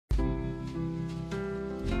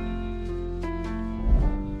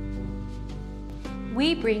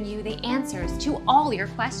we bring you the answers to all your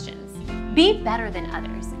questions. Be better than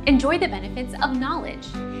others. Enjoy the benefits of knowledge.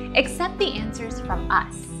 Accept the answers from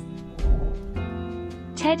us.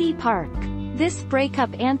 Teddy Park. This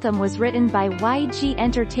breakup anthem was written by YG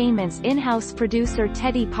Entertainment's in-house producer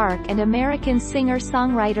Teddy Park and American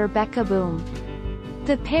singer-songwriter Becca Boom.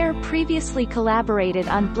 The pair previously collaborated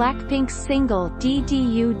on Blackpink's single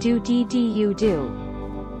DDU Do.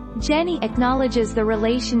 Jennie acknowledges the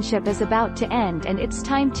relationship is about to end and it's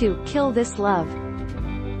time to kill this love.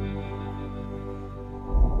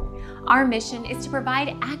 Our mission is to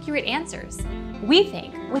provide accurate answers. We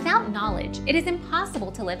think without knowledge, it is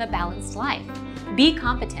impossible to live a balanced life. Be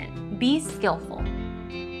competent, be skillful.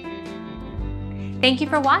 Thank you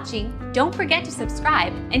for watching. Don't forget to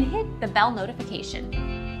subscribe and hit the bell notification.